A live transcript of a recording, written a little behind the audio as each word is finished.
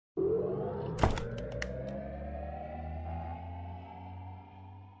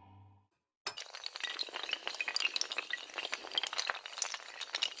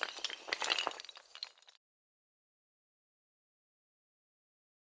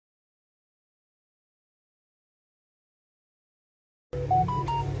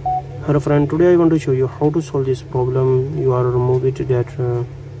Hello friend, today I want to show you how to solve this problem. You are remove it that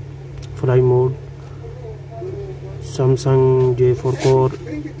fly mode Samsung J4 Core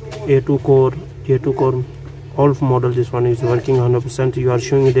A2 Core J2 Core all model. This one is working 100%. You are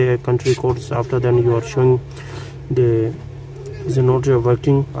showing the country codes. After then you are showing the is not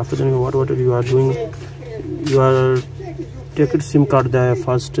working. After then what you are doing, you are take it SIM card there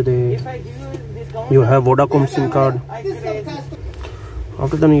first. You have Vodacom SIM card.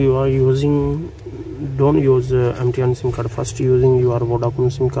 After then you are using, don't use MTN SIM card, first using your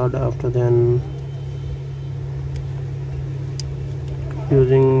Vodacom SIM card. After then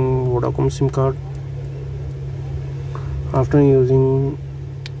using Vodacom SIM card. After using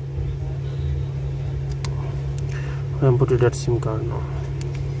put it that SIM card now.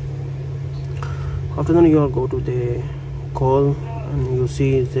 After then you are go to the call and you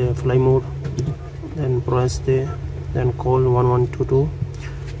see the fly mode, then press then call 1122.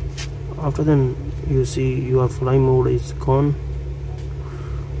 After then you see your fly mode is gone.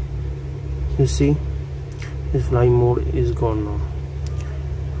 You see his fly mode is gone now.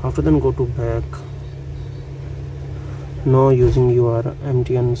 After then go to back. Now using your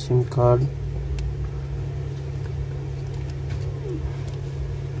MTN SIM card,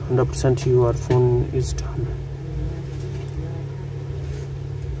 100% your phone is done.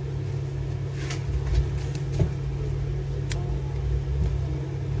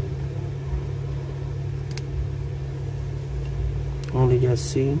 Only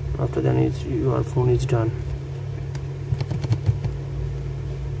just see. After then your phone is done.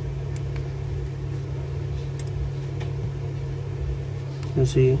 You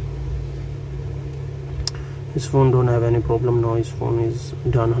see his phone don't have any problem now. His phone is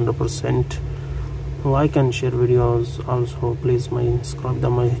done 100%. Like and share videos. Also please subscribe to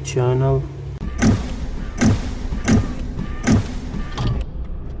my channel.